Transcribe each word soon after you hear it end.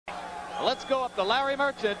Let's go up to Larry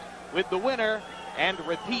Merchant with the winner and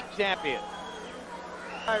repeat champion.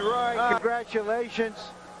 Hi, Roy. Congratulations.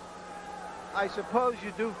 I suppose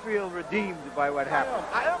you do feel redeemed by what happened.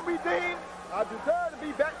 I am redeemed. I deserve to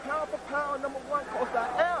be back pound for pound #1 because I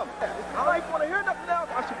am. I don't want to hear nothing else.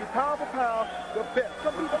 I should be pound for pound the best.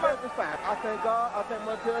 Some people might decide. I thank God. I thank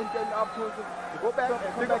Montana. He gave me the opportunity to go back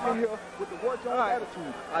and come back in here with the Roy Jones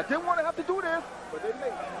attitude. I didn't want to have to do this, but they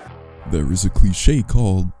made it. There is a cliche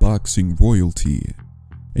called boxing royalty,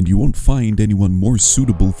 and you won't find anyone more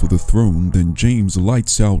suitable for the throne than James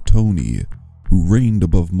Lights Out Toney, who reigned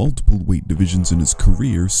above multiple weight divisions in his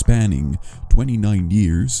career spanning 29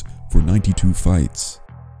 years for 92 fights.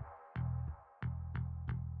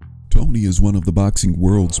 Toney is one of the boxing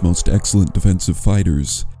world's most excellent defensive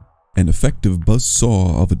fighters, an effective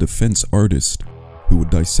buzzsaw of a defense artist who would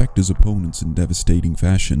dissect his opponents in devastating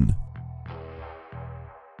fashion.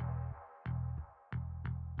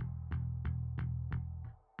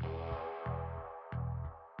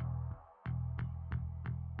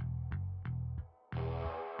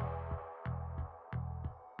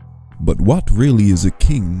 But what really is a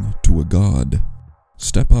king to a god?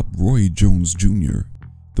 Step up Roy Jones Jr.,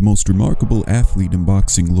 the most remarkable athlete in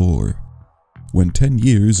boxing lore. Went 10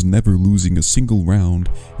 years never losing a single round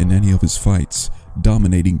in any of his fights,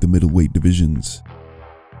 dominating the middleweight divisions.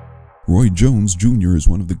 Roy Jones Jr. is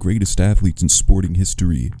one of the greatest athletes in sporting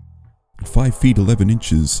history. At 5 feet 11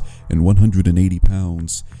 inches and 180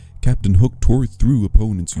 pounds, Captain Hook tore through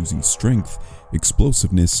opponents using strength,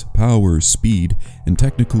 explosiveness, power, speed, and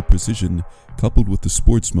technical precision, coupled with the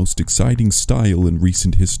sport's most exciting style in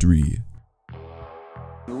recent history.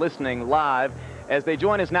 Listening live as they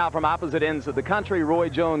join us now from opposite ends of the country, Roy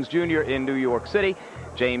Jones Jr. in New York City,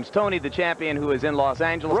 James Toney, the champion, who is in Los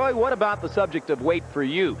Angeles. Roy, what about the subject of weight for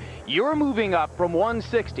you? You're moving up from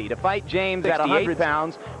 160 to fight James at 100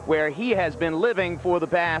 pounds, where he has been living for the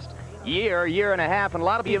past year and a half, and a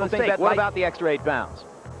lot of people think that. What about the extra 8 pounds?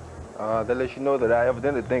 That lets you know that I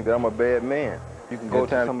evidently think that I'm a bad man. You can go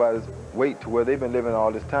down somebody's weight to where they've been living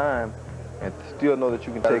all this time and still know that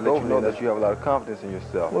you can take over, know that you have a lot of confidence in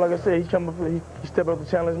yourself. Well, like I said, he stepped up to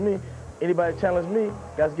challenge me. Anybody challenge me,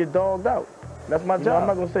 got to get dogged out. That's my job. I'm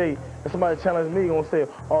not going to say, if somebody challenge me, going to say,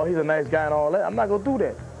 oh, he's a nice guy and all that. I'm not going to do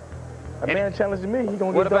that. A man challenges me, he's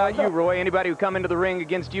going to get dogged out. What about you, Roy? Anybody who come into the ring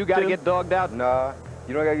against you got to get dogged out? Nah.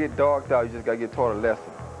 You don't got to get dogged out, you just got to get taught a lesson.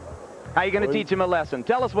 How are you going to teach him a lesson?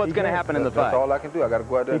 Tell us what's going to happen in the fight. That's all I can do. I got to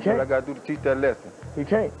go out there and do what I got to do to teach that lesson. You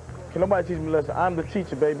can't. Can nobody teach me a lesson? I'm the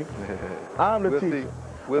teacher, baby. I'm the teacher.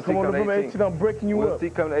 We'll see come to 18. I'm breaking you up. We'll see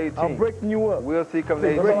come to 18. I'm breaking you up. We'll see come to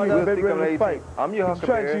 18. We'll see come to 18. I'm your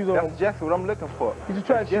huckleberry. That's just what I'm looking for. Get your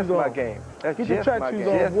track shoes on. That's my game. That's just my game.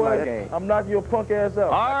 That's my game. I'm knocking your punk ass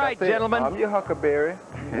out. All right, gentlemen. I'm your huckleberry.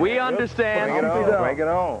 We understand. Bring it on. Bring it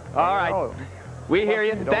on. All right. We hear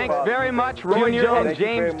you. Thanks very much, Roy Jr. and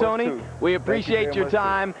James Toney. We appreciate your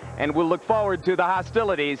time, and we'll look forward to the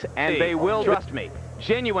hostilities, and they will, trust me,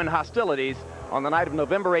 genuine hostilities on the night of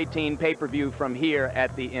November 18 pay-per-view from here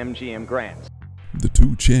at the MGM Grand. The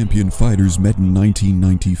two champion fighters met in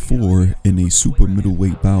 1994 in a super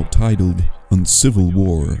middleweight bout titled Uncivil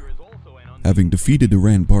War. Having defeated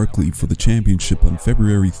Iran Barkley for the championship on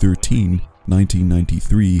February 13,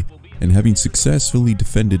 1993, and having successfully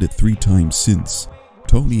defended it 3 times since,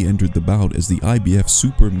 Toney entered the bout as the IBF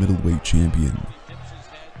Super Middleweight Champion.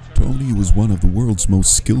 Toney was one of the world's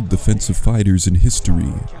most skilled defensive fighters in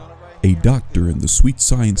history, a doctor in the sweet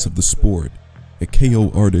science of the sport, a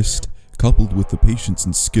KO artist, coupled with the patience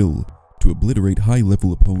and skill to obliterate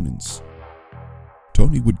high-level opponents.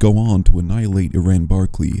 Toney would go on to annihilate Iran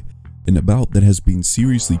Barkley in a bout that has been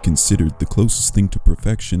seriously considered the closest thing to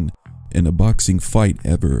perfection in a boxing fight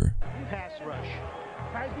ever.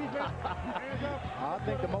 I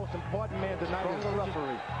think the most important man tonight is the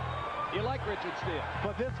referee. You like Richard Steele?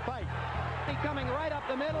 For this fight. He's coming right up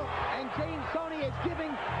the middle, and James Toney is giving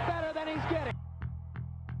better than he's getting.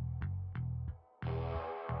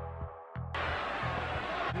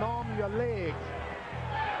 Norm your legs.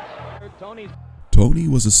 Toney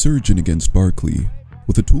was a surgeon against Barkley,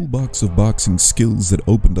 with a toolbox of boxing skills that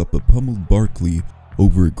opened up a pummeled Barkley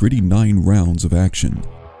over a gritty 9 rounds of action.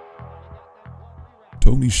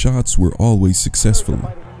 Toney's shots were always successful.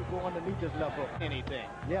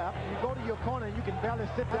 Yeah, you go to your corner and you can barely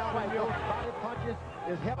sit down when your body punches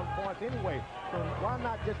is heaven points anyway. So why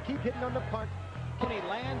not just keep hitting on the punch? Toney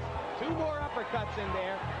lands 2 more uppercuts in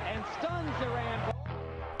there and stuns Iran.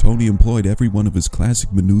 Toney employed every one of his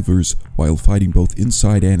classic maneuvers while fighting both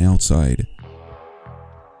inside and outside.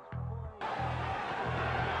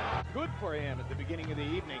 Good for him at the beginning of the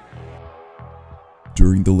evening.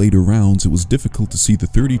 During the later rounds, it was difficult to see the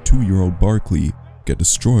 32-year-old Barkley get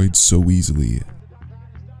destroyed so easily.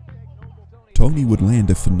 Toney would land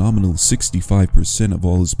a phenomenal 65% of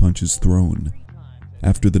all his punches thrown.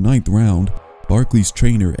 After the 9th round, Barkley's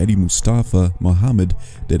trainer Eddie Mustafa Muhammad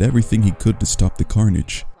did everything he could to stop the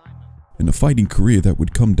carnage. In a fighting career that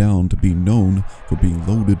would come down to being known for being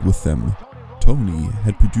loaded with them, Toney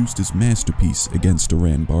had produced his masterpiece against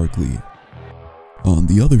Iran Barkley. On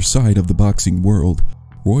the other side of the boxing world,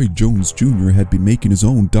 Roy Jones Jr. had been making his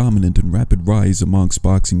own dominant and rapid rise amongst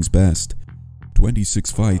boxing's best.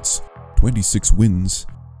 26 fights, 26 wins,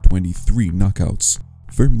 23 knockouts,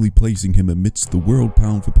 firmly placing him amidst the world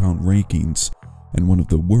pound-for-pound rankings and one of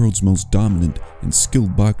the world's most dominant and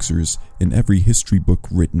skilled boxers in every history book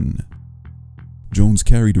written. Jones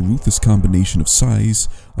carried a ruthless combination of size,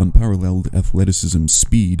 unparalleled athleticism,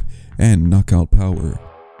 speed, and knockout power.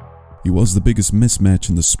 He was the biggest mismatch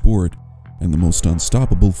in the sport and the most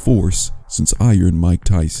unstoppable force since Iron Mike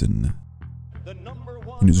Tyson.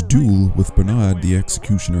 In his duel with Bernard the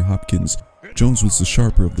Executioner Hopkins, Jones was the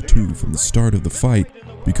sharper of the two from the start of the fight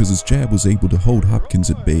because his jab was able to hold Hopkins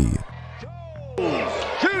at bay.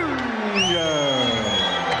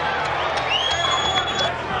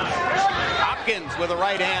 Hopkins with a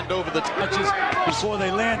right hand over the touches before they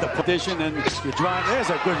land the position, and you drive. There's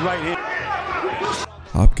a good right hand.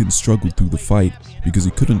 Hopkins struggled through the fight because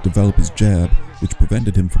he couldn't develop his jab, which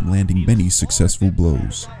prevented him from landing many successful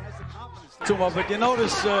blows. But you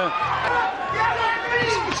notice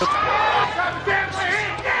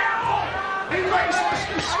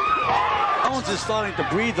Jones is starting to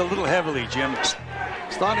breathe a little heavily, Jim.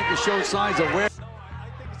 Starting to show signs of wear.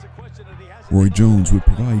 Roy Jones would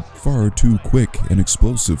provide far too quick and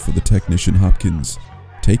explosive for the technician Hopkins,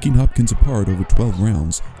 taking Hopkins apart over 12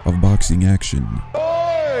 rounds of boxing action.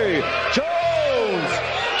 Roy Jones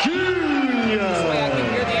Jr.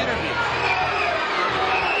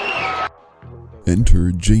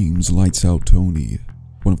 Enter James Lights Out Toney,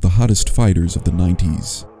 one of the hottest fighters of the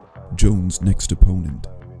 90s, Jones' next opponent.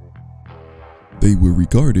 They were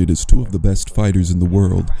regarded as two of the best fighters in the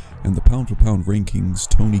world, and the pound-for-pound rankings,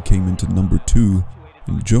 Toney came into number 2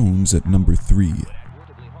 and Jones at number 3.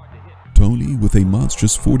 Toney with a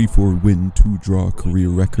monstrous 44-win, 2-draw career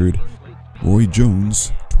record, Roy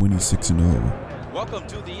Jones 26-0. Welcome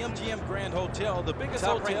to the MGM Grand Hotel, the biggest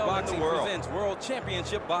hotel boxing in the world. Presents World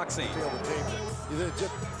Championship Boxing.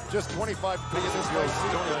 Just 25 biggest this place.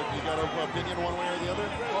 You got an opinion one way or the other?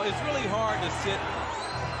 Well, it's really hard to sit.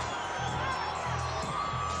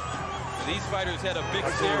 These fighters had a big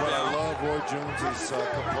stare down. I love Roy Jones'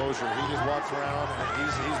 composure. He just walks around and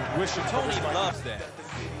he's wishing. Toney loves that.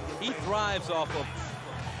 He thrives off of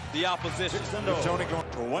the opposition. Toney going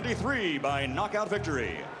 23 by knockout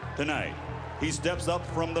victory tonight. He steps up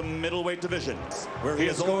from the middleweight divisions, where he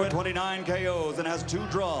has scored 29 KOs and has 2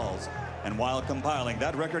 draws. And while compiling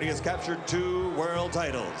that record, he has captured 2 world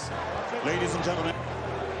titles. Ladies and gentlemen.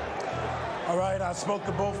 All right, I spoke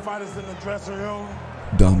to both fighters in the dressing room.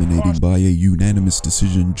 Dominating by a unanimous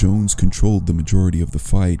decision, Jones controlled the majority of the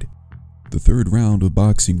fight. The 3rd round of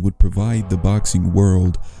boxing would provide the boxing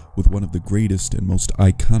world with one of the greatest and most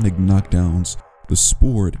iconic knockdowns the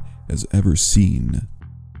sport has ever seen.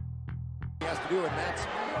 He has to do, and that's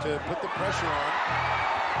to put the pressure on.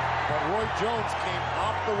 But Roy Jones came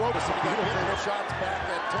off the ropes and he got big shots back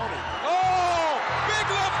at Toney. Oh! Big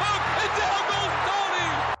left hook, and down goes Toney!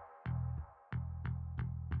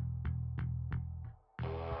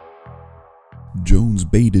 Jones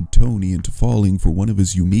baited Toney into falling for one of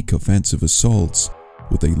his unique offensive assaults,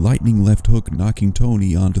 with a lightning left hook knocking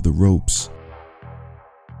Toney onto the ropes.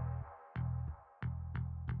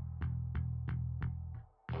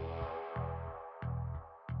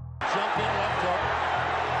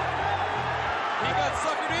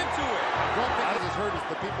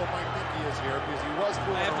 People might think he is here because he was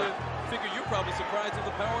fooling around. I have to figure you're probably surprised at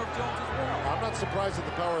the power of Jones as well. I'm not surprised at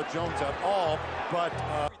the power of Jones at all, but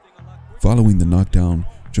Following the knockdown,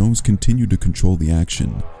 Jones continued to control the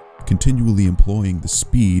action, continually employing the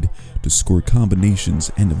speed to score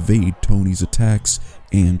combinations and evade Toney's attacks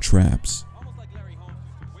and traps.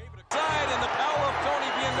 And the power of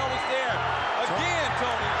Toney being noticed there. Again,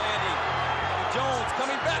 Toney landing. Jones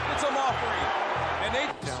coming back with some offering. And they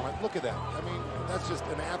talent. Look at that. I mean, that's just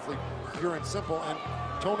an athlete, pure and simple, and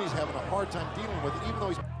Toney's having a hard time dealing with it, even though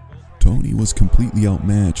he's... Toney was completely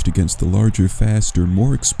outmatched against the larger, faster,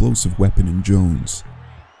 more explosive weapon in Jones.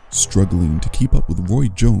 Struggling to keep up with Roy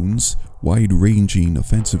Jones' wide-ranging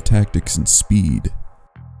offensive tactics and speed.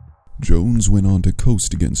 Jones went on to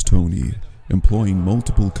coast against Toney, employing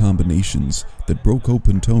multiple combinations that broke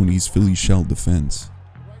open Toney's Philly shell defense.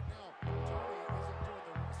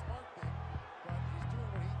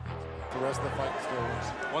 The rest of the fight still wins.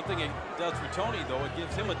 One thing it does for Toney, though, it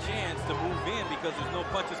gives him a chance to move in because there's no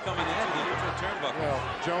punches coming into the neutral turnbuckle. Well,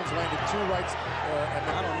 Jones landed 2 rights. And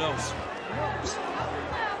I don't know.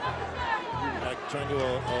 Like trying to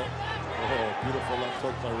beautiful left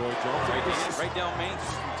hook by Roy Jones. Right down Main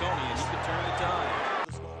Street from Toney, and he could turn the tide.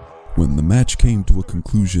 When the match came to a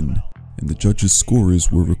conclusion and the judges'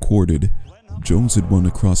 scores were recorded, Jones had won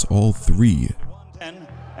across all 3.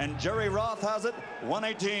 And Jerry Roth has it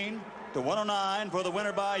 118 to 109 for the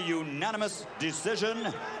winner by unanimous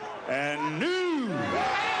decision. And new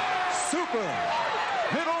super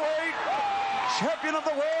middleweight champion of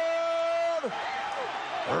the world,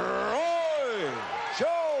 Roy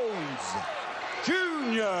Jones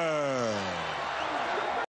Jr.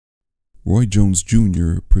 Roy Jones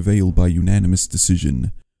Jr. prevailed by unanimous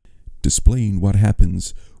decision, displaying what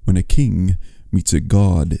happens when a king meets a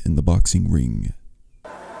god in the boxing ring.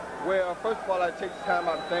 Well, first of all, I take the time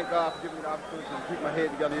out to thank God for giving me the opportunity to keep my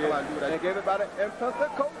head together. I do that. Thank everybody. And plus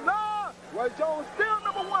that coach, Roy Jones still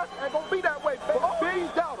 #1. Ain't gonna be that way. For all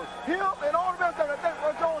these doubters, him and all the rest of them that think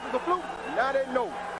Roy Jones is a fluke, now they know.